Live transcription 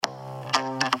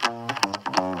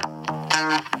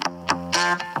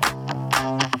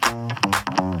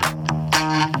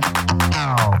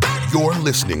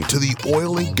listening to the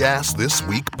Oil and Gas This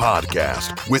Week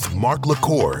podcast with Mark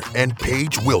LaCour and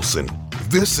Paige Wilson.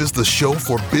 This is the show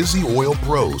for busy oil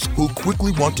pros who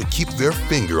quickly want to keep their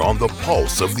finger on the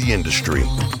pulse of the industry.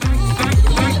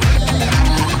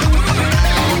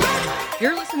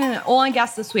 You're listening to Oil and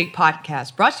Gas This Week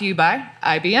podcast, brought to you by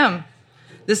IBM.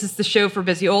 This is the show for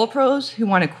busy oil pros who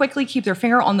want to quickly keep their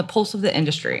finger on the pulse of the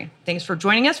industry. Thanks for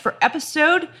joining us for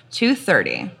episode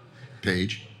 230.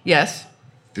 Paige? Yes?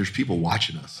 There's people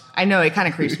watching us. I know, it kind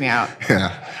of creeps me out.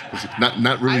 Yeah.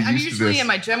 Not really I'm used to this. usually in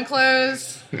my gym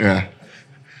clothes. Yeah.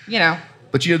 You know.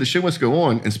 But the show must go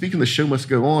on. And speaking of the show must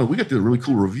go on, we got the really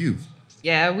cool review.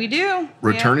 Yeah, we do.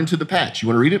 Returning to the patch. You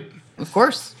want to read it? Of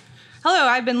course. Hello,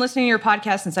 I've been listening to your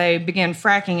podcast since I began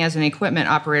fracking as an equipment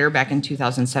operator back in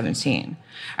 2017,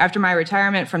 after my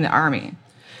retirement from the Army.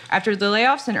 After the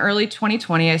layoffs in early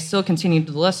 2020, I still continued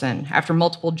to listen. After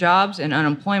multiple jobs and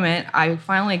unemployment, I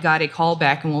finally got a call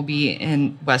back and will be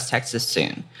in West Texas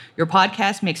soon. Your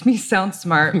podcast makes me sound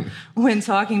smart when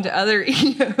talking to other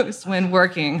EOs when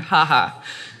working. Haha.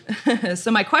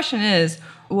 So my question is,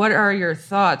 what are your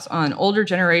thoughts on older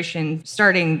generation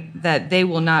starting that they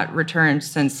will not return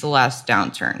since the last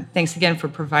downturn? Thanks again for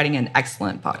providing an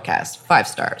excellent podcast. 5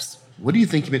 stars. What do you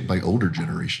think you meant by older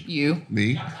generation? You.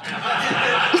 Me?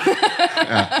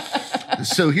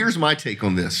 So here's my take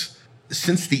on this.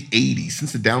 Since the 80s,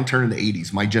 since the downturn in the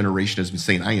 80s, my generation has been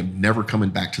saying, I am never coming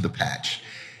back to the patch.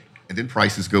 And then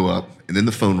prices go up, and then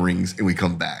the phone rings, and we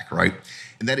come back, right?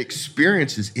 And that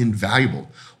experience is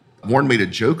invaluable. Warren made a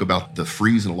joke about the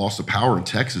freeze and loss of power in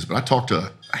Texas, but I talked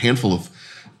to a handful of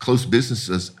close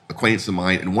businesses, acquaintances of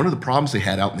mine, and one of the problems they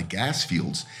had out in the gas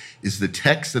fields is the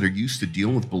techs that are used to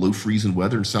dealing with below freezing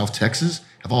weather in South Texas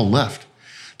have all left.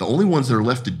 The only ones that are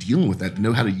left to dealing with that, to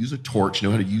know how to use a torch,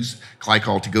 know how to use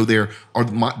glycol to go there, are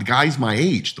the guys my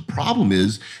age. The problem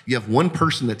is you have one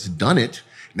person that's done it.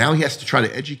 Now he has to try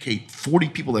to educate 40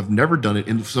 people that have never done it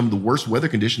in some of the worst weather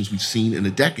conditions we've seen in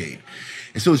a decade.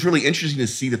 And so it's really interesting to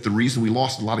see that the reason we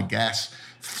lost a lot of gas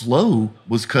flow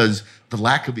was because the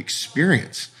lack of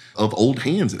experience of old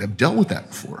hands that have dealt with that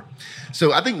before.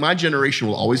 So I think my generation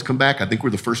will always come back. I think we're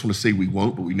the first one to say we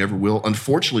won't, but we never will.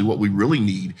 Unfortunately, what we really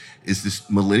need is this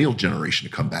millennial generation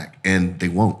to come back, and they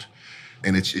won't.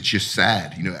 And it's just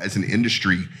sad. As an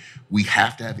industry, we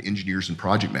have to have engineers and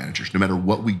project managers. No matter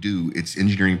what we do, it's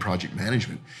engineering project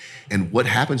management. And what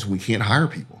happens when we can't hire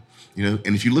people? And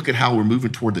if you look at how we're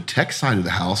moving toward the tech side of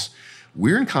the house,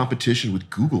 we're in competition with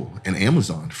Google and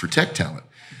Amazon for tech talent.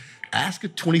 Ask a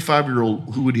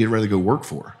 25-year-old who would he rather go work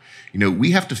for.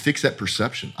 We have to fix that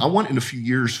perception. I want in a few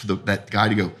years for that guy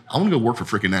to go, I want to go work for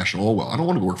freaking National Oil Well. I don't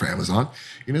want to go work for Amazon.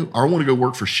 I want to go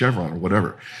work for Chevron or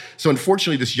whatever. So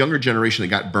unfortunately, this younger generation that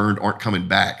got burned aren't coming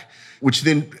back, which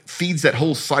then feeds that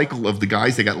whole cycle of the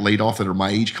guys that got laid off that are my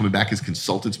age coming back as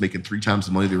consultants, making 3 times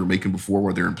the money they were making before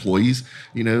while they're employees.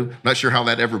 Not sure how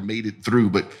that ever made it through,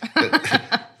 but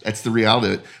that's the reality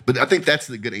of it. But I think that's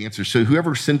the good answer. So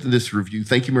whoever sent this review,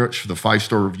 thank you very much for the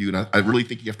 5-star review. And I really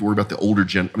think you have to worry about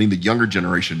the younger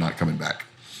generation not coming back.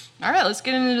 All right, let's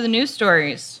get into the news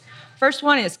stories. First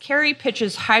one is Kerry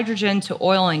pitches hydrogen to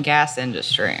oil and gas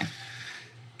industry.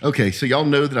 Okay, so y'all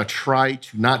know that I try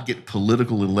to not get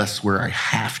political unless where I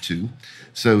have to.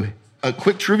 So a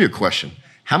quick trivia question.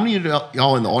 How many of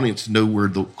y'all in the audience know where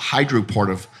the hydro part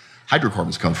of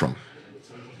hydrocarbons come from?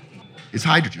 It's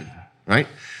hydrogen, right?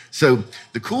 So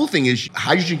the cool thing is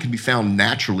hydrogen can be found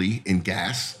naturally in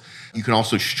gas. You can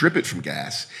also strip it from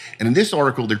gas. And in this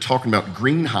article, they're talking about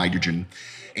green hydrogen.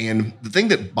 And the thing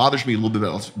that bothers me a little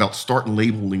bit about starting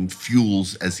labeling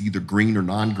fuels as either green or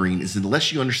non-green is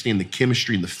unless you understand the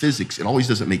chemistry and the physics, it always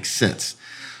doesn't make sense.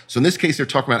 So in this case, they're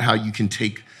talking about how you can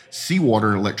take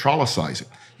seawater and electrolyze it.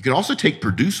 You can also take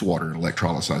produced water and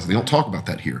electrolyze it. They don't talk about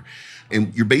that here.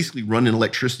 And you're basically running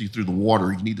electricity through the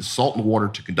water. You need the salt in the water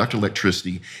to conduct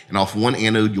electricity. And off one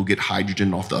anode, you'll get hydrogen.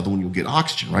 And off the other one, you'll get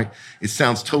oxygen, right? It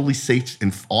sounds totally safe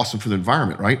and awesome for the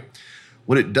environment, right?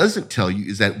 What it doesn't tell you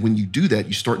is that when you do that,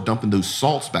 you start dumping those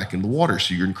salts back in the water.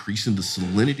 So you're increasing the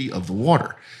salinity of the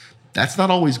water. That's not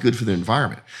always good for the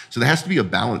environment. So there has to be a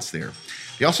balance there.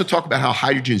 They also talk about how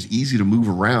hydrogen is easy to move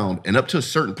around. And up to a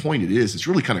certain point it is. It's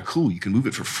really kind of cool. You can move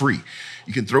it for free.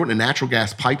 You can throw it in a natural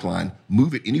gas pipeline,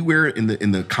 move it anywhere in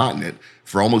the continent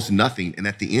for almost nothing. And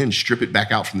at the end, strip it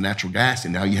back out from the natural gas.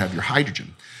 And now you have your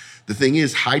hydrogen. The thing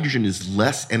is, hydrogen is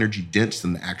less energy dense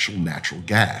than the actual natural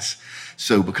gas.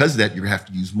 So because of that, you're going to have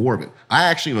to use more of it. I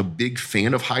actually am a big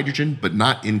fan of hydrogen, but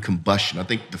not in combustion. I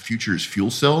think the future is fuel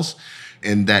cells,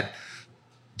 and that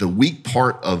the weak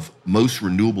part of most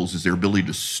renewables is their ability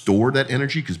to store that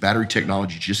energy because battery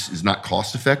technology just is not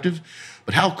cost effective.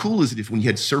 But how cool is it if when you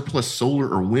had surplus solar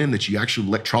or wind that you actually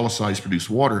electrolyze, produce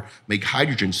water, make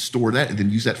hydrogen, store that, and then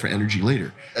use that for energy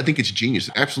later? I think it's genius.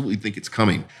 I absolutely think it's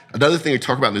coming. Another thing I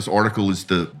talk about in this article is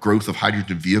the growth of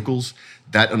hydrogen vehicles.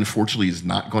 That, unfortunately, is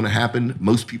not going to happen.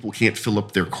 Most people can't fill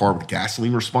up their car with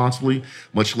gasoline responsibly,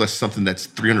 much less something that's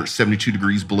 372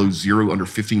 degrees below zero under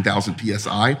 15,000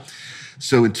 PSI.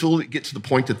 So until it gets to the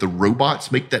point that the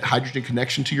robots make that hydrogen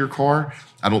connection to your car,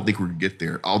 I don't think we're going to get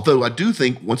there. Although I do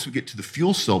think once we get to the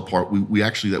fuel cell part, we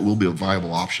actually, that will be a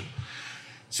viable option.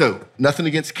 So nothing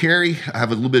against Kerry. I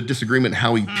have a little bit of disagreement in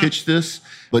how he pitched this,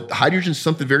 but hydrogen is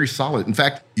something very solid. In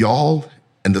fact, y'all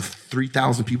and the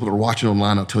 3,000 people that are watching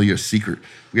online, I'll tell you a secret.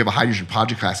 We have a hydrogen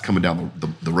project class coming down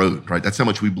the road, right? That's how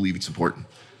much we believe it's important.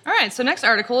 All right, so next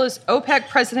article is OPEC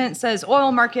president says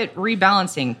oil market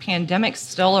rebalancing, pandemic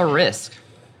still a risk.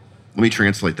 Let me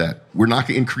translate that. We're not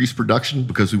going to increase production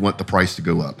because we want the price to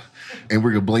go up. And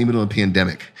we're going to blame it on the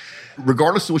pandemic.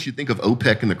 Regardless of what you think of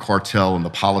OPEC and the cartel and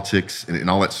the politics and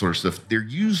all that sort of stuff, they're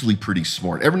usually pretty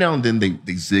smart. Every now and then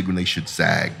they zig when they should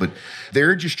zag, but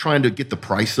they're just trying to get the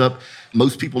price up.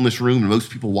 Most people in this room and most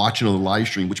people watching on the live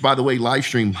stream, which, by the way, live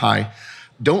stream, hi,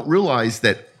 don't realize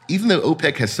that even though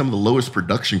OPEC has some of the lowest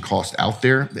production costs out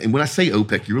there, and when I say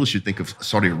OPEC, you really should think of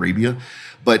Saudi Arabia,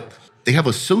 but they have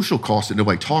a social cost that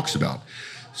nobody talks about.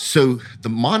 So the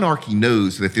monarchy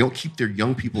knows that if they don't keep their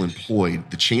young people employed,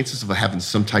 the chances of having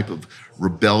some type of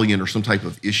rebellion or some type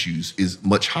of issues is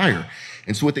much higher.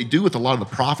 And so what they do with a lot of the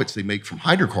profits they make from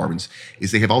hydrocarbons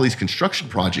is they have all these construction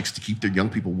projects to keep their young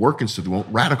people working so they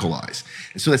won't radicalize.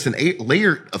 And so that's a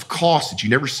layer of cost that you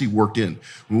never see worked in.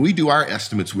 When we do our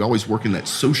estimates, we always work in that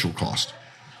social cost.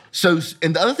 So,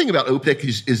 and the other thing about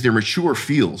OPEC is they're mature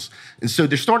fields. And so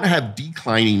they're starting to have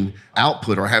declining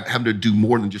output or having to do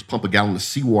more than just pump a gallon of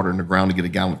seawater in the ground to get a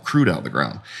gallon of crude out of the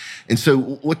ground. And so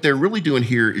what they're really doing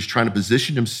here is trying to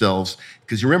position themselves,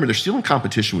 because you remember, they're still in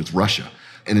competition with Russia,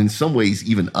 and in some ways,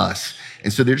 even us.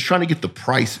 And so they're just trying to get the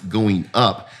price going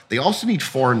up. They also need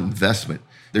foreign investment.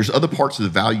 There's other parts of the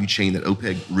value chain that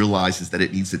OPEC realizes that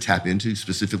it needs to tap into,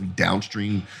 specifically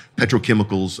downstream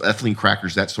petrochemicals, ethylene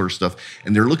crackers, that sort of stuff.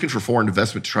 And they're looking for foreign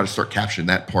investment to try to start capturing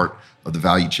that part of the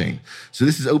value chain. So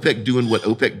this is OPEC doing what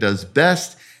OPEC does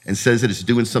best and says that it's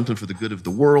doing something for the good of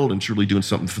the world and truly doing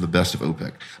something for the best of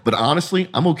OPEC. But honestly,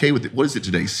 I'm okay with it. What is it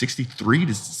today, 63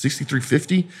 to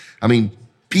 63.50? I mean,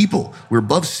 people, we're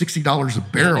above $60 a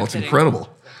barrel. No, it's incredible.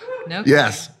 No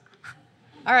yes.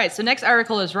 All right, so next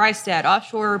article is Rystad,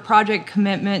 offshore project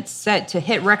commitments set to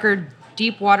hit record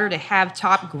deep water to have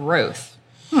top growth.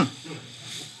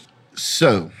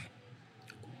 So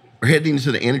we're heading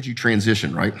into the energy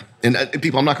transition, right? And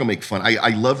people, I'm not going to make fun. I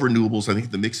love renewables. I think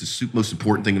the mix is the most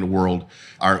important thing in the world.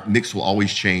 Our mix will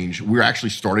always change. We're actually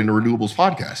starting a renewables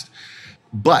podcast.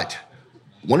 But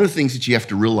one of the things that you have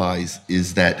to realize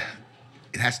is that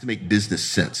it has to make business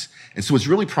sense. And so what's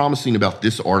really promising about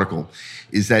this article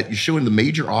is that you're showing the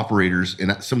major operators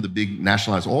and some of the big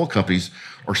nationalized oil companies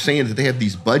are saying that they have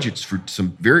these budgets for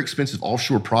some very expensive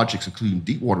offshore projects, including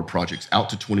deep water projects, out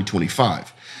to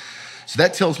 2025. So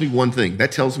that tells me one thing.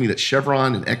 That tells me that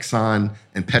Chevron and Exxon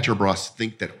and Petrobras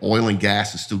think that oil and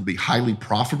gas is still going to be highly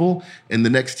profitable in the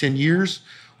next 10 years,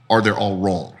 or they're all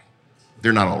wrong.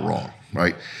 They're not all wrong.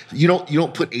 Right? You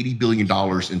don't put $80 billion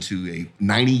into a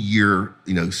 90-year,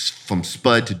 from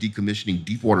spud to decommissioning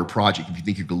deep water project if you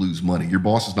think you're going to lose money. Your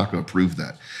boss is not going to approve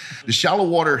that. The shallow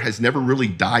water has never really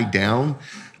died down.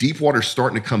 Deep water is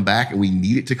starting to come back, and we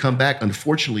need it to come back.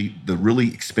 Unfortunately, the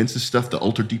really expensive stuff, the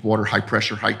ultra deep water, high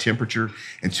pressure, high temperature,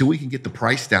 until we can get the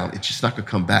price down, it's just not going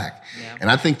to come back. Yeah. And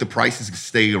I think the prices can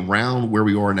stay around where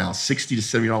we are now, $60 to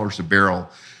 $70 a barrel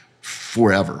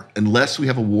forever, unless we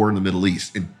have a war in the Middle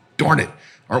East. And darn it,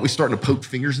 aren't we starting to poke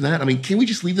fingers in that? I mean, can we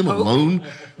just leave them alone?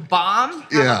 Bomb? How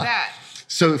about that?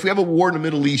 So if we have a war in the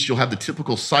Middle East, you'll have the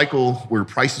typical cycle where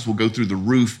prices will go through the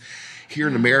roof. Here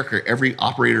in America, every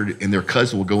operator and their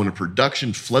cousin will go into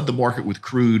production, flood the market with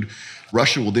crude.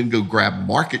 Russia will then go grab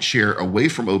market share away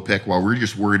from OPEC while we're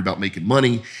just worried about making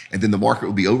money. And then the market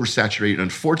will be oversaturated.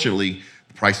 Unfortunately,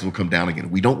 the prices will come down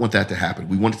again. We don't want that to happen.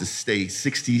 We want it to stay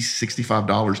 $60,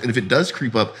 $65. And if it does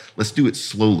creep up, let's do it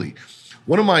slowly.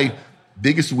 One of my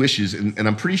biggest wishes, and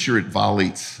I'm pretty sure it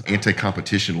violates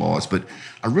anti-competition laws, but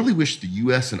I really wish the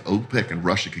U.S. and OPEC and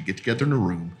Russia could get together in a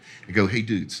room and go, hey,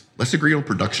 dudes, let's agree on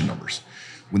production numbers.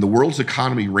 When the world's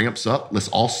economy ramps up, let's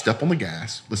all step on the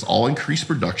gas. Let's all increase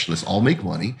production. Let's all make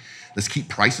money. Let's keep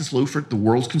prices low for the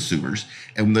world's consumers.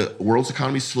 And when the world's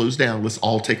economy slows down, let's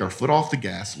all take our foot off the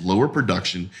gas, lower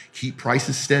production, keep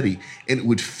prices steady, and it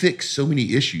would fix so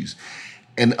many issues.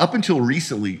 And up until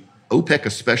recently, OPEC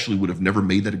especially would have never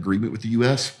made that agreement with the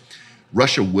U.S.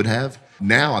 Russia would have.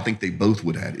 Now I think they both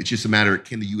would have. It's just a matter of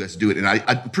can the U.S. do it? And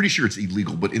I'm pretty sure it's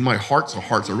illegal. But in my hearts of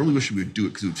hearts, I really wish we would do it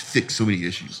because it would fix so many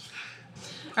issues.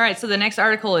 All right, so the next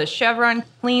article is Chevron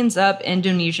cleans up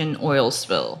Indonesian oil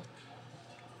spill.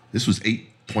 This was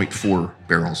 8.4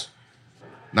 barrels,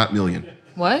 not million.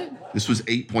 What? This was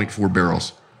 8.4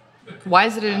 barrels. Why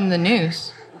is it in the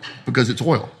news? Because it's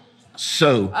oil.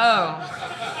 So.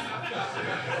 Oh.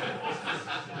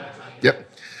 Yep.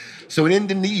 So in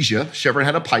Indonesia, Chevron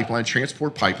had a pipeline,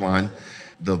 transport pipeline.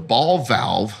 The ball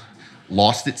valve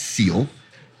lost its seal.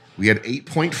 We had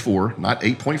 8.4, not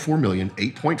 8.4 million,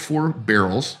 8.4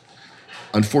 barrels.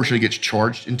 Unfortunately, it gets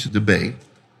charged into the bay.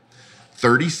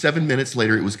 37 minutes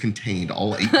later, it was contained,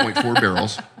 all 8.4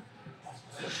 barrels.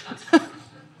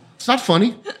 It's not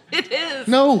funny. It is.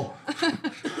 No.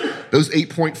 Those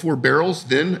 8.4 barrels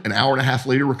then, an hour and a half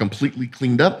later, were completely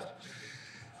cleaned up.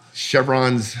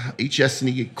 Chevron's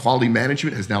HS&E quality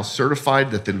management has now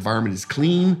certified that the environment is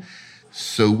clean,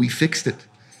 so we fixed it.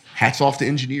 Hats off to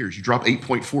engineers. You drop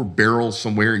 8.4 barrels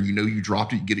somewhere and you know you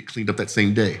dropped it, you get it cleaned up that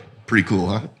same day. Pretty cool,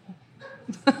 huh?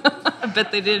 I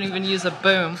bet they didn't even use a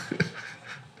boom.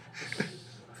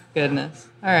 Goodness.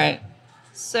 All right.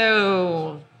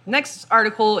 So next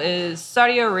article is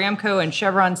Saudi Aramco and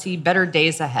Chevron see better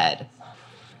days ahead.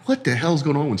 What the hell's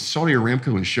going on when Saudi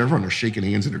Aramco and Chevron are shaking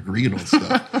hands and agreeing on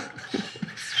stuff?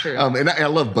 It's true. And I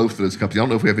love both of those companies. I don't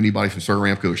know if we have anybody from Saudi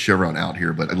Aramco or Chevron out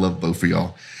here, but I love both of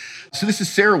y'all. So this is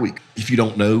CERAWeek. If you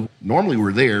don't know, normally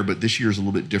we're there, but this year is a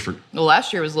little bit different. Well,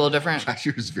 last year was a little different. Last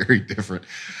year was very different.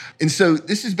 And so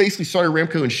this is basically Saudi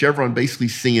Aramco and Chevron basically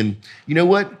seeing, you know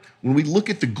what? When we look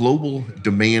at the global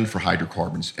demand for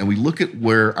hydrocarbons and we look at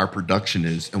where our production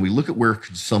is and we look at where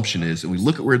consumption is and we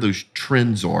look at where those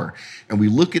trends are and we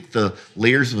look at the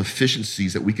layers of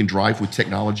efficiencies that we can drive with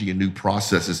technology and new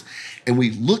processes and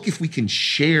we look if we can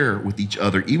share with each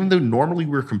other, even though normally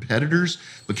we're competitors,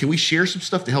 but can we share some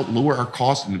stuff to help lower our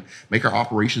costs and make our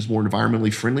operations more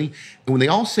environmentally friendly? And when they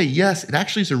all say yes, it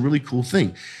actually is a really cool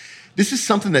thing. This is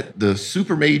something that the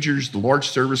super majors, the large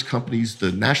service companies, the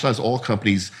nationalized oil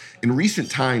companies in recent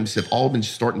times have all been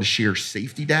starting to share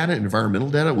safety data and environmental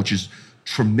data, which is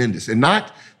tremendous. And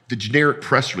not the generic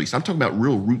press release. I'm talking about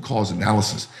real root cause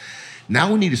analysis.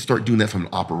 Now we need to start doing that from an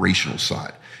operational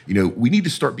side. You know, we need to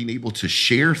start being able to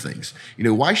share things. You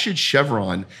know, why should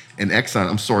Chevron and Exxon,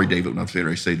 I'm sorry, David, when I'm fair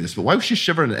I say this, but why should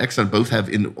Chevron and Exxon both have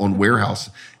on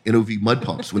warehouse NOV mud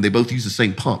pumps when they both use the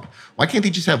same pump? Why can't they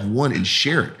just have one and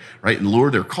share it, right, and lower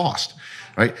their cost,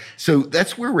 right? So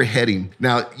that's where we're heading.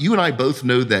 Now, you and I both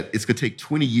know that it's going to take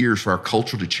 20 years for our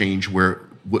culture to change where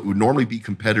what would normally be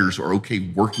competitors are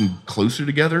okay working closer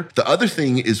together. The other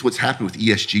thing is what's happened with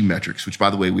ESG metrics, which,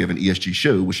 by the way, we have an ESG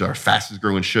show, which is our fastest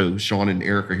growing show. Sean and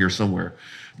Eric are here somewhere.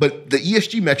 But the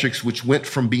ESG metrics, which went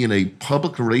from being a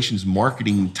public relations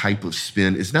marketing type of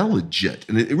spin, is now legit.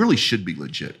 And it really should be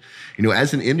legit. You know,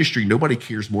 as an industry, nobody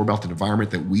cares more about the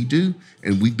environment than we do.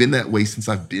 And we've been that way since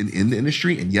I've been in the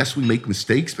industry. And yes, we make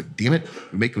mistakes, but damn it,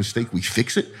 we make a mistake, we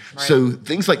fix it. Right. So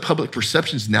things like public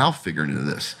perceptions now figure into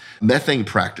this. Methane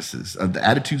practices, the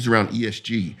attitudes around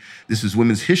ESG. This is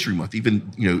Women's History Month.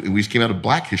 Even, you know, we just came out of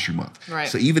Black History Month. Right.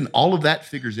 So even all of that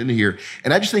figures into here.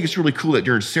 And I just think it's really cool that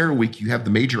during CERAWeek, you have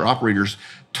the major operators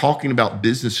talking about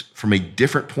business from a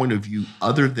different point of view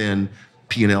other than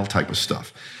P&L type of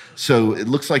stuff. So it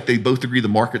looks like they both agree the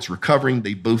market's recovering.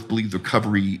 They both believe the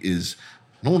recovery is,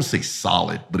 I don't want to say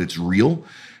solid, but it's real.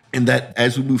 And that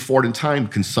as we move forward in time,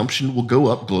 consumption will go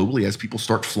up globally as people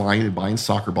start flying and buying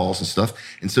soccer balls and stuff.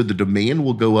 And so the demand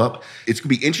will go up. It's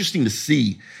going to be interesting to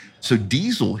see. So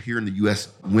diesel here in the U.S.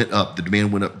 went up. The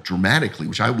demand went up dramatically,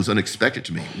 which was unexpected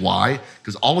to me. Why?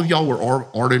 Because all of y'all were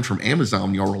ordering from Amazon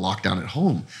when y'all were locked down at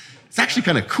home. It's actually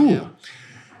kind of cool. Yeah.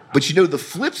 But you know, the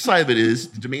flip side of it is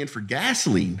the demand for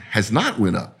gasoline has not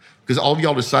went up because all of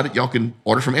y'all decided y'all can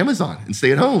order from Amazon and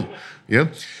stay at home. Yeah.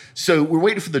 So we're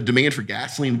waiting for the demand for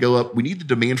gasoline to go up. We need the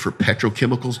demand for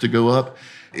petrochemicals to go up.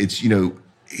 It's, you know,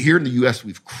 here in the U.S.,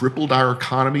 we've crippled our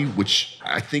economy, which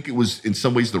I think it was in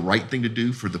some ways the right thing to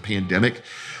do for the pandemic.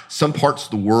 Some parts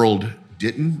of the world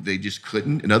didn't. They just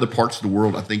couldn't. In other parts of the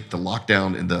world, I think the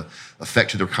lockdown and the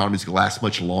effect to their economy is going to last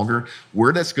much longer.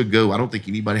 Where that's going to go, I don't think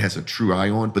anybody has a true eye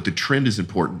on, but the trend is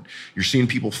important. You're seeing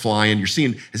people flying. Has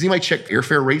anybody checked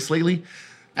airfare rates lately?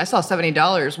 I saw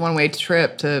 $70 one-way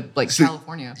trip to,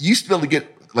 California. You used to be able to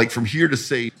get, from here to,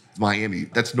 say, Miami.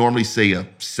 That's normally, say, a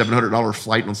 $700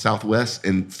 flight on Southwest,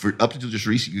 and for up until just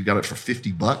recently, you got it for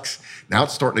 $50. Now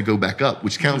it's starting to go back up,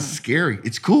 which sounds scary.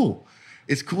 It's cool.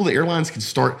 It's cool that airlines can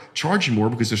start charging more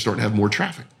because they're starting to have more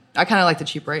traffic. I kind of like the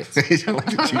cheap rates. I like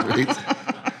the cheap rates.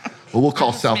 Well, we'll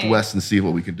call That's me. Southwest and see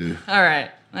what we can do. All right.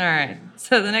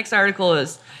 So the next article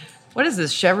is, what is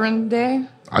this, Chevron Day?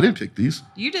 I didn't pick these.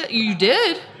 You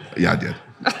did? Yeah, I did.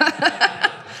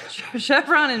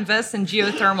 Chevron invests in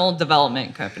geothermal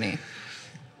development company.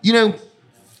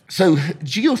 So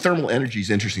geothermal energy is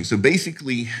interesting. So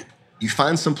basically, you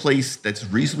find some place that's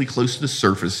reasonably close to the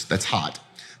surface that's hot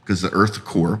because of the Earth's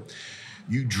core.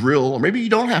 You drill, or maybe you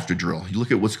don't have to drill. You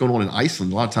look at what's going on in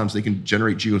Iceland. A lot of times they can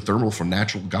generate geothermal from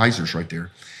natural geysers right there.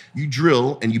 You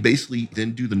drill, and you basically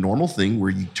then do the normal thing where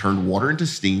you turn water into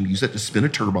steam, use that to spin a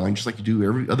turbine, just like you do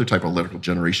every other type of electrical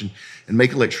generation, and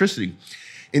make electricity.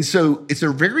 And so it's a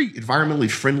very environmentally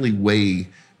friendly way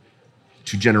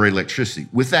to generate electricity.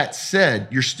 With that said,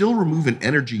 you're still removing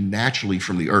energy naturally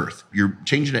from the earth. You're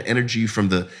changing that energy from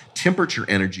the temperature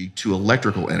energy to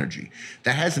electrical energy.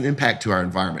 That has an impact to our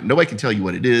environment. Nobody can tell you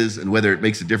what it is, and whether it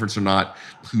makes a difference or not,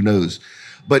 who knows.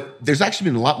 But there's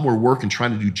actually been a lot more work in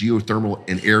trying to do geothermal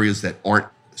in areas that aren't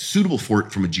suitable for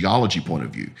it from a geology point of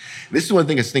view. And this is one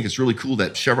thing I think is really cool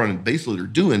that Chevron and Baseload are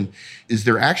doing, is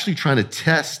they're actually trying to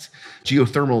test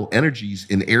geothermal energies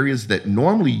in areas that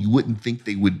normally you wouldn't think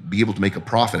they would be able to make a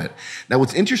profit at. Now,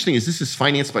 what's interesting is this is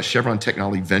financed by Chevron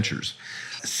Technology Ventures.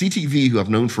 CTV, who I've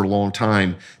known for a long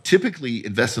time, typically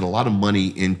invested a lot of money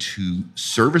into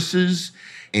services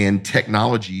and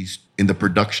technologies in the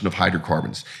production of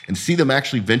hydrocarbons. And see them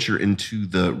actually venture into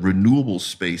the renewable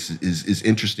space is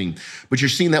interesting. But you're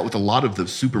seeing that with a lot of the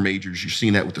super majors. You're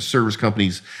seeing that with the service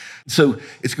companies. So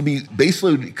it's going to be,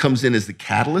 Baseload comes in as the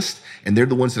catalyst, and they're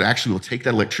the ones that actually will take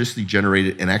that electricity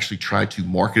generated and actually try to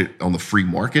market it on the free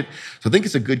market. So I think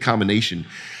it's a good combination.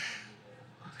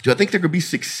 Do I think they're going to be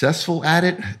successful at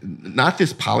it? Not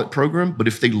this pilot program, but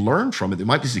if they learn from it, they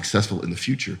might be successful in the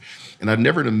future. And I've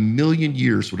never in a million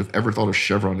years would have ever thought of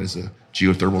Chevron as a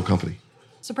geothermal company.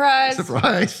 Surprise.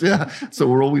 Yeah. It's the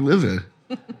world we live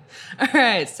in. All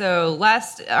right. So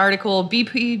last article,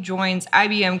 BP joins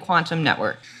IBM Quantum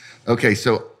Network. Okay.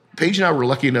 So Paige and I were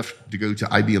lucky enough to go to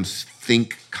IBM's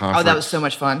Think conference. Oh, that was so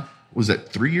much fun. Was that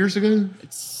 3 years ago?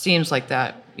 It seems like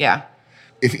that. Yeah.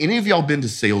 If any of y'all been to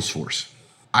Salesforce,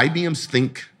 IBM's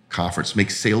Think conference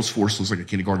makes Salesforce look like a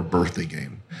kindergarten birthday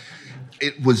game.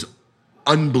 It was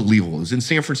unbelievable. It was in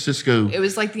San Francisco. It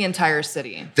was like the entire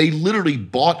city. They literally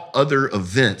bought other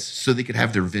events so they could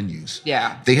have their venues.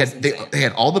 Yeah. They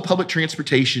had all the public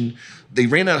transportation. They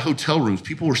ran out of hotel rooms.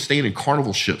 People were staying in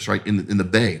Carnival ships right in the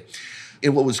bay.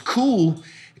 And what was cool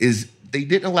is they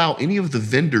didn't allow any of the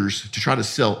vendors to try to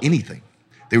sell anything.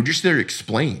 They were just there to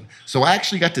explain. So I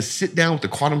actually got to sit down with the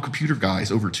quantum computer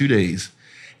guys over 2 days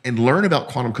and learn about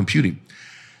quantum computing.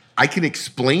 I can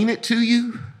explain it to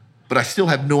you, but I still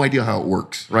have no idea how it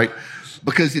works, right?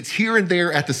 Because it's here and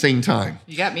there at the same time.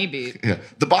 You got me beat. Yeah.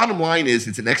 The bottom line is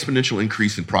it's an exponential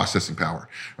increase in processing power,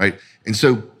 right? And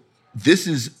so this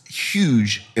is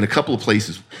huge in a couple of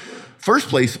places. First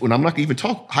place, when I'm not going to even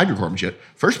talk hydrocarbons yet,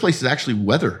 first place is actually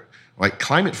weather, right?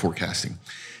 Climate forecasting.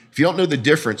 If you don't know the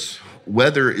difference,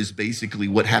 weather is basically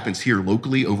what happens here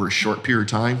locally over a short period of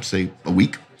time, say a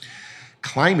week.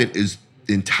 Climate is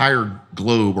the entire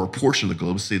globe or a portion of the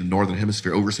globe, say the northern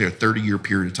hemisphere, over say a 30-year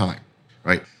period of time,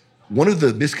 right? One of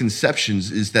the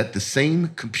misconceptions is that the same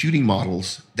computing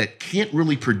models that can't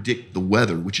really predict the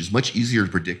weather, which is much easier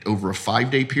to predict over a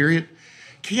 5-day period,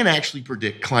 can actually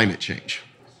predict climate change.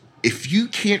 If you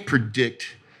can't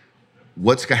predict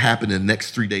what's going to happen in the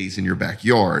next 3 days in your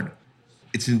backyard,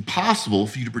 it's impossible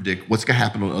for you to predict what's going to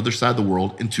happen on the other side of the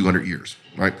world in 200 years,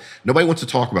 right? Nobody wants to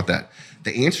talk about that.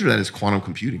 The answer to that is quantum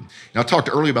computing. Now, I talked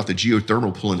earlier about the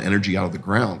geothermal pulling energy out of the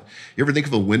ground. You ever think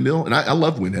of a windmill? And I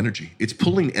love wind energy. It's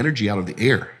pulling energy out of the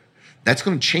air. That's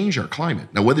going to change our climate.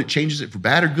 Now, whether it changes it for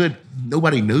bad or good,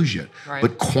 nobody knows yet. Right.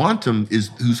 But quantum is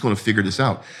who's going to figure this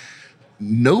out.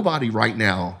 Nobody right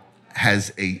now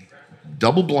has a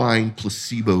double-blind,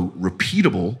 placebo,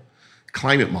 repeatable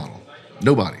climate model.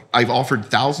 Nobody. I've offered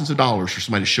thousands of dollars for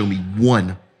somebody to show me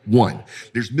one.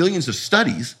 There's millions of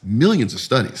studies,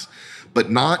 but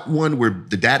not one where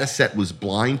the data set was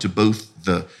blind to both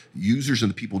the users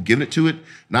and the people giving it to it,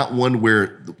 not one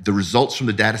where the results from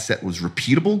the data set was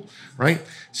repeatable, right?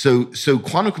 So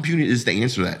quantum computing is the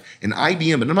answer to that. And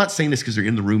IBM, and I'm not saying this because they're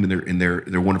in the room and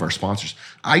they're one of our sponsors,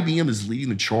 IBM is leading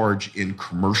the charge in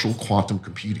commercial quantum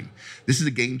computing. This is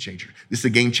a game changer. This is a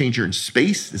game changer in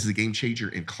space. This is a game changer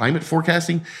in climate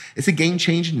forecasting. It's a game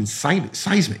changer in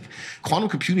seismic. Quantum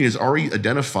computing has already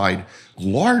identified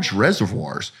large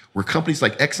reservoirs where companies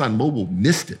like ExxonMobil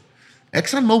missed it.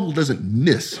 ExxonMobil doesn't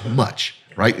miss much,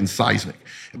 right, in seismic.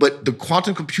 But the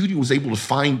quantum computing was able to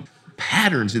find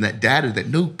patterns in that data that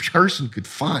no person could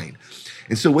find.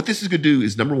 And so what this is going to do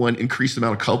is, number one, increase the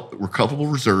amount of recoverable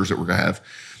reserves that we're going to have.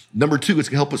 Number two, it's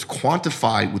going to help us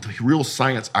quantify with real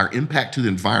science our impact to the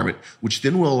environment, which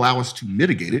then will allow us to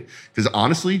mitigate it. Because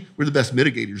honestly, we're the best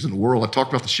mitigators in the world. I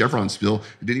talked about the Chevron spill.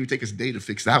 It didn't even take us a day to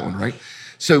fix that one, right?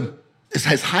 So this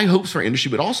has high hopes for our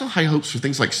industry, but also high hopes for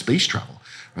things like space travel,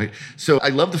 right? So I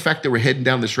love the fact that we're heading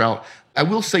down this route. I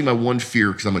will say my one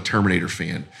fear, because I'm a Terminator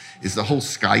fan, is the whole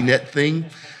Skynet thing.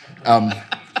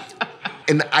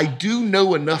 And I do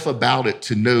know enough about it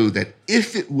to know that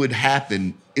if it would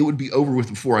happen, it would be over with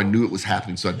before I knew it was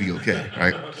happening, so I'd be okay,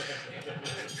 right?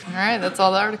 All right, that's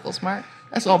all the articles, Mark.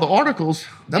 That's all the articles.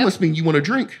 That must mean you want a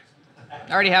drink.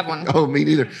 I already have one. Oh, me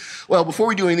neither. Well, before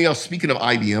we do anything else, speaking of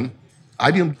IBM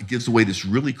gives away this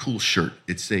really cool shirt.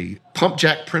 It's a pump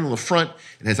jack print on the front.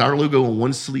 It has our logo on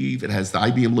one sleeve. It has the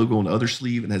IBM logo on the other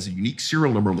sleeve. And has a unique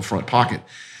serial number on the front pocket.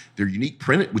 They're unique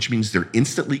printed, which means they're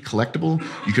instantly collectible.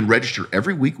 You can register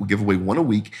every week. We give away one a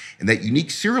week. And that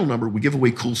unique serial number, we give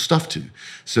away cool stuff to.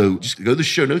 So just go to the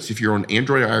show notes. If you're on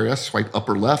Android or iOS, swipe up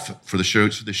or left for the show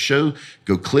notes for the show.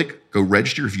 Go click, go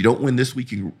register. If you don't win this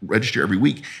week, you can register every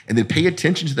week. And then pay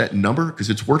attention to that number because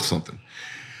it's worth something.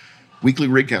 Weekly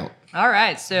rig count. All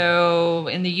right. So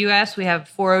in the U.S., we have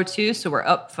 402. So we're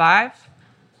up 5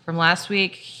 from last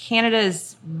week. Canada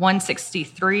is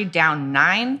 163, down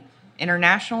 9.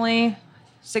 Internationally,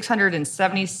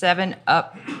 677,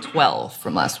 up 12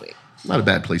 from last week. Not a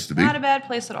bad place to be. Not a bad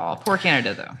place at all. Poor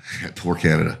Canada, though. Yeah, poor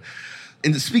Canada.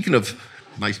 And speaking of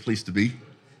nice place to be.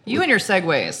 You and your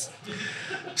segues.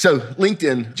 So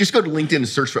LinkedIn, just go to LinkedIn and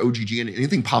search for OGG, and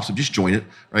anything pops up, just join it,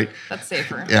 right? That's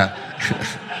safer.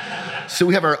 Yeah. So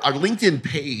we have our LinkedIn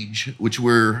page, which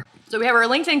we're... So we have our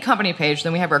LinkedIn company page,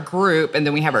 then we have our group, and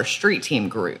then we have our street team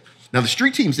group. Now, the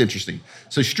street team's interesting.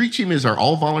 So street team is our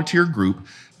all-volunteer group.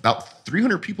 About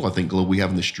 300 people, I think, globally we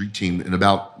have in the street team, and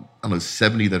about,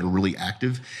 70 that are really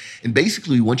active. And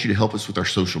basically, we want you to help us with our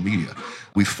social media.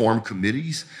 We form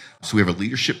committees. So we have a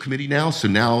leadership committee now. So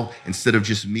now, instead of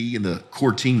just me and the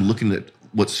core team looking at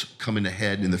what's coming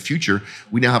ahead in the future,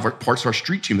 we now have parts of our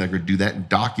street team that are going to do that and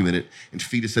document it and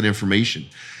feed us that information.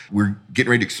 We're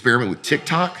getting ready to experiment with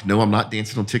TikTok. No, I'm not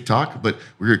dancing on TikTok, but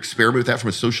we're going to experiment with that from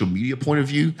a social media point of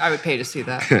view. I would pay to see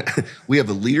that. We have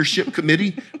a leadership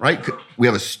committee, right? We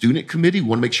have a student committee. We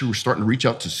want to make sure we're starting to reach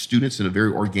out to students in a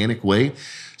very organic way.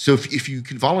 So if you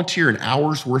can volunteer an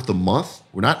hour's worth a month,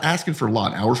 we're not asking for a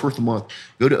lot, hours worth a month,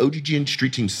 go to OGG and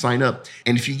Street Team, sign up.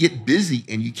 And if you get busy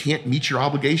and you can't meet your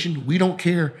obligation, we don't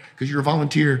care because you're a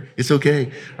volunteer. It's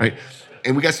okay, right?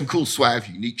 And we got some cool swag,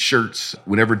 unique shirts.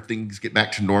 Whenever things get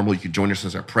back to normal, you can join us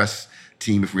as our press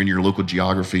team if we're in your local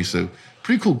geography. So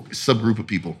pretty cool subgroup of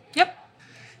people. Yep.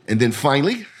 And then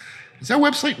finally, is our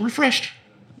website refreshed?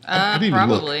 I didn't even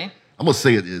look. Probably. I'm going to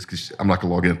say it is because I'm not going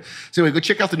to log in. So anyway, go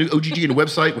check out the new OGG and the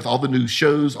website with all the new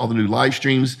shows, all the new live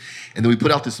streams. And then we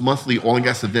put out this monthly oil and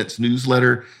gas events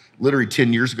newsletter. Literally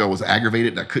 10 years ago, I was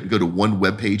aggravated and I couldn't go to one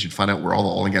webpage and find out where all the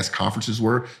oil and gas conferences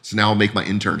were. So now I'll make my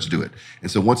interns do it. And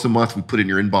so once a month, we put it in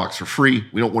your inbox for free.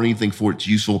 We don't want anything for it. It's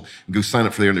useful. And go sign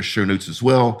up for there in the show notes as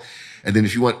well. And then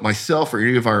if you want myself or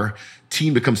any of our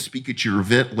team to come speak at your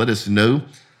event, let us know.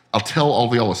 I'll tell all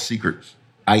of y'all a secret.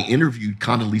 I interviewed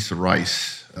Condoleezza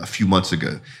Rice a few months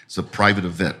ago. It's a private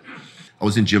event. I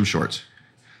was in gym shorts.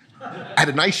 I had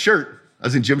a nice shirt. I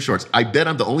was in gym shorts. I bet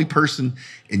I'm the only person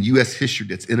in U.S. history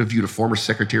that's interviewed a former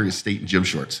Secretary of State in gym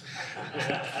shorts.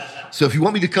 So if you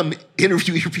want me to come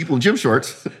interview your people in gym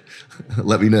shorts,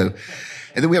 let me know.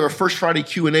 And then we have our First Friday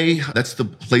Q&A. That's the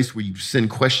place where you send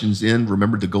questions in.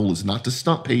 Remember, the goal is not to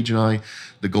stump Paige and I.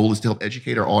 The goal is to help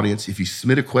educate our audience. If you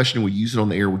submit a question and we use it on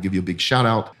the air, we'll give you a big shout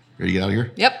out. Ready to get out of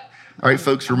here? Yep. All right,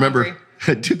 folks, remember,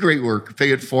 do great work,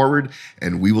 pay it forward,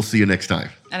 and we will see you next time.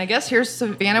 And I guess here's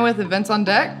Savannah with Events on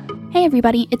Deck. Hey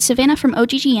everybody, it's Savannah from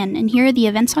OGGN, and here are the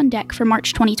events on deck for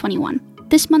March 2021.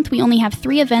 This month we only have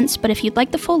 3 events, but if you'd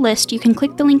like the full list, you can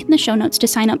click the link in the show notes to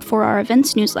sign up for our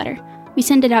events newsletter. We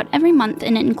send it out every month,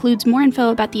 and it includes more info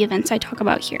about the events I talk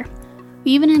about here.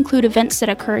 We even include events that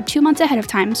occur 2 months ahead of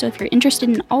time, so if you're interested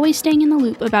in always staying in the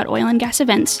loop about oil and gas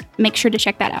events, make sure to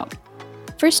check that out.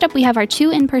 First up, we have our 2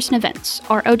 in-person events,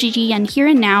 our OGGN Here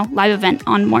and Now live event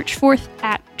on March 4th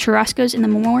at Churrasco's in the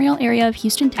Memorial area of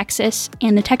Houston, Texas,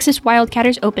 and the Texas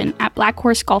Wildcatters Open at Black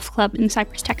Horse Golf Club in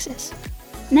Cypress, Texas.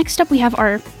 Next up, we have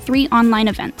our 3 online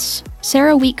events,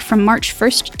 Sarah Week from March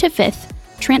 1st to 5th,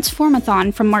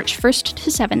 Transformathon from March 1st to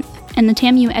 7th, and the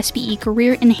TAMU SBE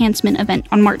Career Enhancement event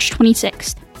on March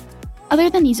 26th. Other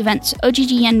than these events,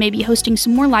 OGGN may be hosting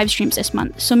some more live streams this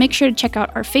month, so make sure to check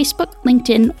out our Facebook,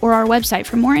 LinkedIn, or our website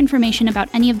for more information about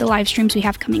any of the live streams we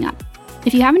have coming up.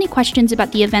 If you have any questions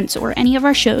about the events or any of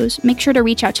our shows, make sure to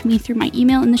reach out to me through my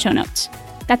email in the show notes.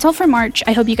 That's all for March.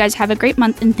 I hope you guys have a great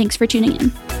month, and thanks for tuning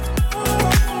in.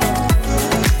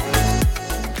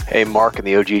 Hey, Mark and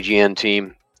the OGGN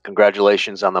team.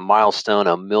 Congratulations on the milestone,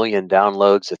 1 million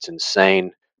downloads. That's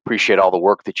insane. Appreciate all the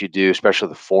work that you do, especially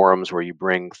the forums where you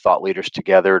bring thought leaders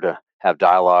together to have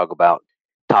dialogue about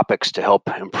topics to help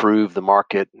improve the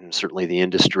market and certainly the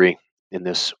industry in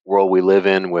this world we live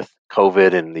in with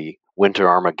COVID and the winter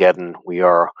Armageddon. We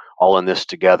are all in this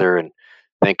together, and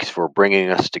thanks for bringing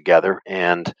us together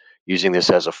and using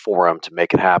this as a forum to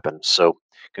make it happen. So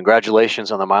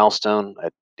congratulations on the milestone.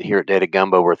 Here at Data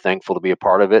Gumbo, we're thankful to be a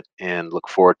part of it and look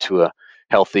forward to a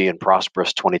healthy and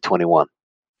prosperous 2021.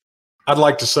 I'd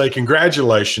like to say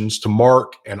congratulations to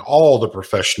Mark and all the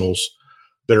professionals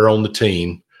that are on the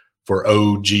team for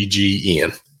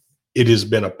OGGN. It has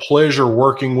been a pleasure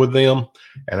working with them,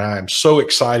 and I am so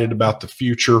excited about the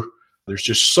future. There's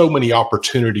just so many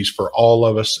opportunities for all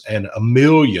of us, and 1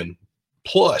 million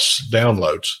plus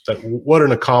downloads. What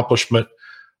an accomplishment.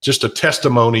 Just a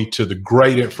testimony to the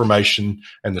great information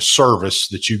and the service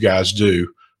that you guys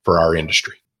do for our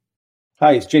industry.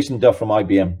 Hi, it's Jason Duff from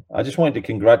IBM. I just wanted to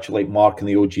congratulate Mark and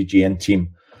the OGGN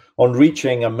team on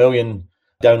reaching 1 million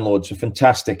downloads, a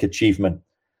fantastic achievement.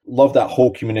 Love that whole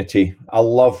community. I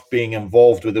love being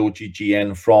involved with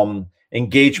OGGN, from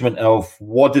engagement of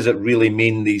what does it really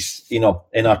mean these, in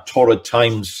our torrid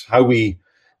times, how we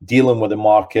dealing with the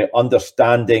market,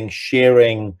 understanding,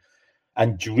 sharing,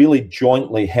 and really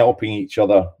jointly helping each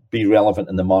other be relevant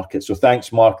in the market. So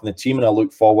thanks, Mark and the team, and I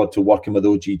look forward to working with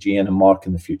OGGN and Mark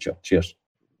in the future. Cheers.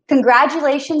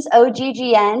 Congratulations,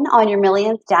 OGGN, on your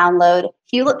millionth download.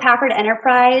 Hewlett-Packard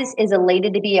Enterprise is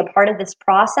elated to be a part of this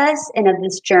process and of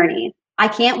this journey. I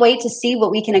can't wait to see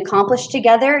what we can accomplish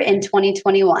together in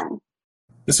 2021.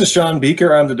 This is Sean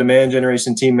Beaker. I'm the Demand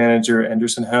Generation Team Manager at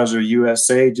Anderson Hauser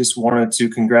USA. Just wanted to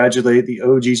congratulate the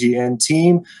OGGN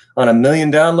team on 1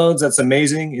 million downloads. That's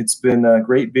amazing. It's been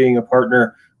great being a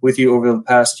partner with you over the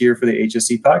past year for the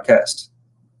HSC podcast.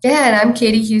 Yeah, and I'm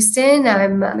Katie Houston.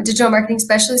 I'm a digital marketing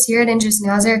specialist here at Anderson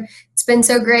Hauser. It's been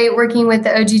so great working with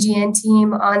the OGGN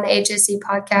team on the HSC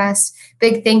podcast.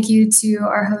 Big thank you to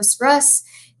our host, Russ,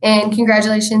 and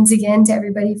congratulations again to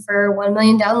everybody for 1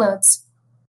 million downloads.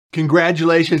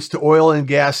 Congratulations to Oil and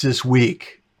Gas This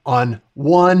Week on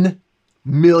 1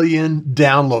 million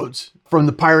downloads from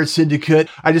the Pirate Syndicate.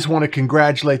 I just want to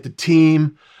congratulate the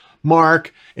team,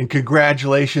 Mark, and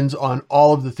congratulations on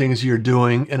all of the things you're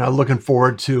doing. And I'm looking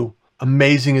forward to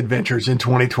amazing adventures in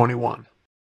 2021.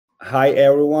 Hi,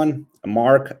 everyone.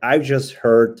 Mark, I've just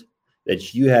heard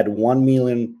that you had 1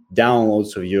 million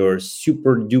downloads of your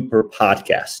super duper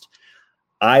podcast.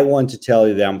 I want to tell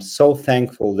you that I'm so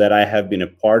thankful that I have been a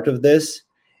part of this.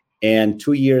 And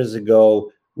 2 years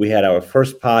ago, we had our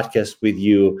first podcast with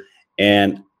you.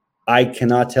 And I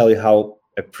cannot tell you how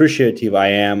appreciative I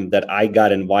am that I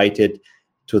got invited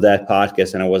to that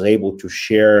podcast and I was able to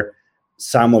share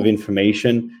some of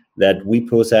information that we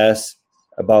possess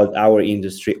about our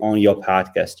industry on your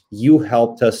podcast. You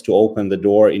helped us to open the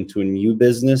door into a new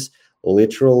business.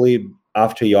 Literally,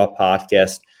 after your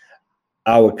podcast,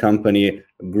 our company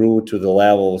grew to the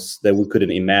levels that we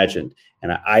couldn't imagine.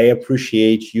 And I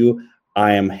appreciate you.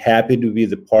 I am happy to be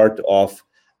the part of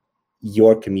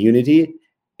your community.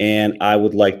 And I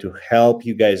would like to help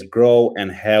you guys grow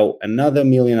and have another 1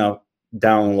 million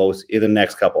downloads in the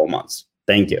next couple of months.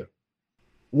 Thank you.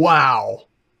 Wow.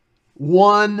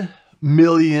 1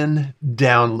 million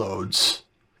downloads.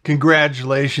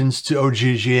 Congratulations to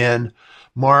OGGN,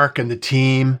 Mark, and the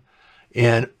team,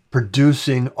 and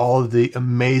producing all of the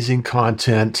amazing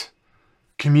content,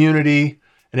 community,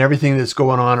 and everything that's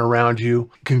going on around you.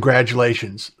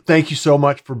 Congratulations. Thank you so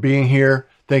much for being here.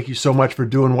 Thank you so much for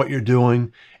doing what you're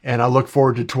doing. And I look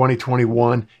forward to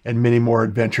 2021 and many more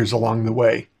adventures along the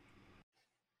way.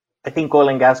 I think Oil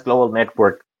and Gas Global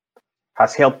Network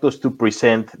has helped us to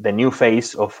present the new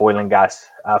face of oil and gas,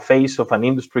 a face of an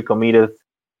industry committed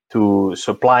to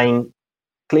supplying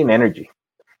clean energy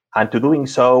and to doing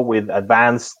so with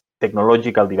advanced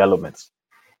technological developments.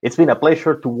 It's been a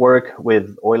pleasure to work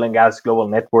with Oil and Gas Global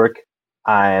Network,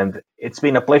 and it's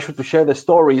been a pleasure to share the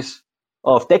stories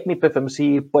of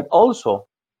TechnipFMC, but also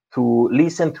to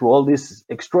listen to all these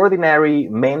extraordinary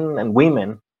men and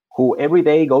women who every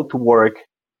day go to work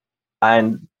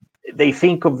and they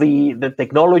think of the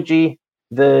technology,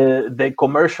 the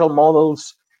commercial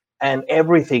models, and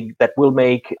everything that will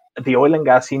make the oil and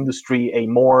gas industry a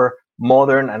more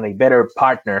modern and a better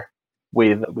partner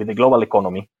with the global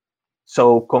economy.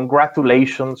 So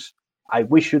congratulations. I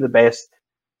wish you the best.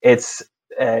 It's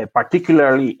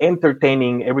particularly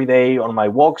entertaining every day on my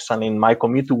walks and in my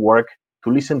commute to work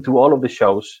to listen to all of the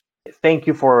shows. Thank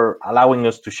you for allowing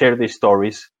us to share these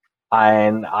stories.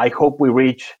 And I hope we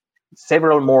reach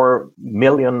several more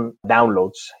million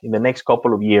downloads in the next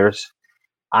couple of years.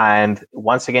 And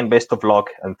once again, best of luck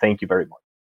and thank you very much.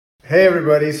 Hey,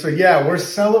 everybody. So, we're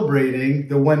celebrating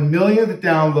the 1 millionth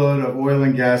download of Oil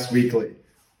and Gas Weekly.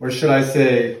 Or should I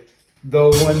say, the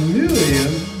 1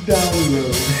 millionth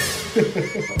download.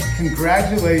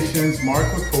 Congratulations, Mark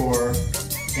LaCour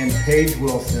and Paige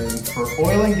Wilson, for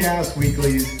Oil and Gas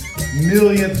Weekly's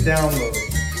millionth download.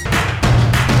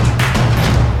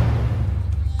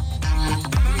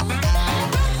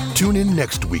 Tune in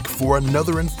next week for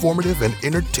another informative and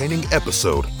entertaining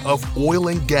episode of Oil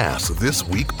and Gas This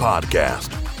Week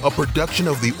podcast, a production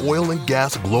of the Oil and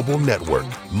Gas Global Network.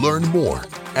 Learn more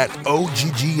at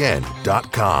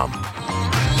oggn.com.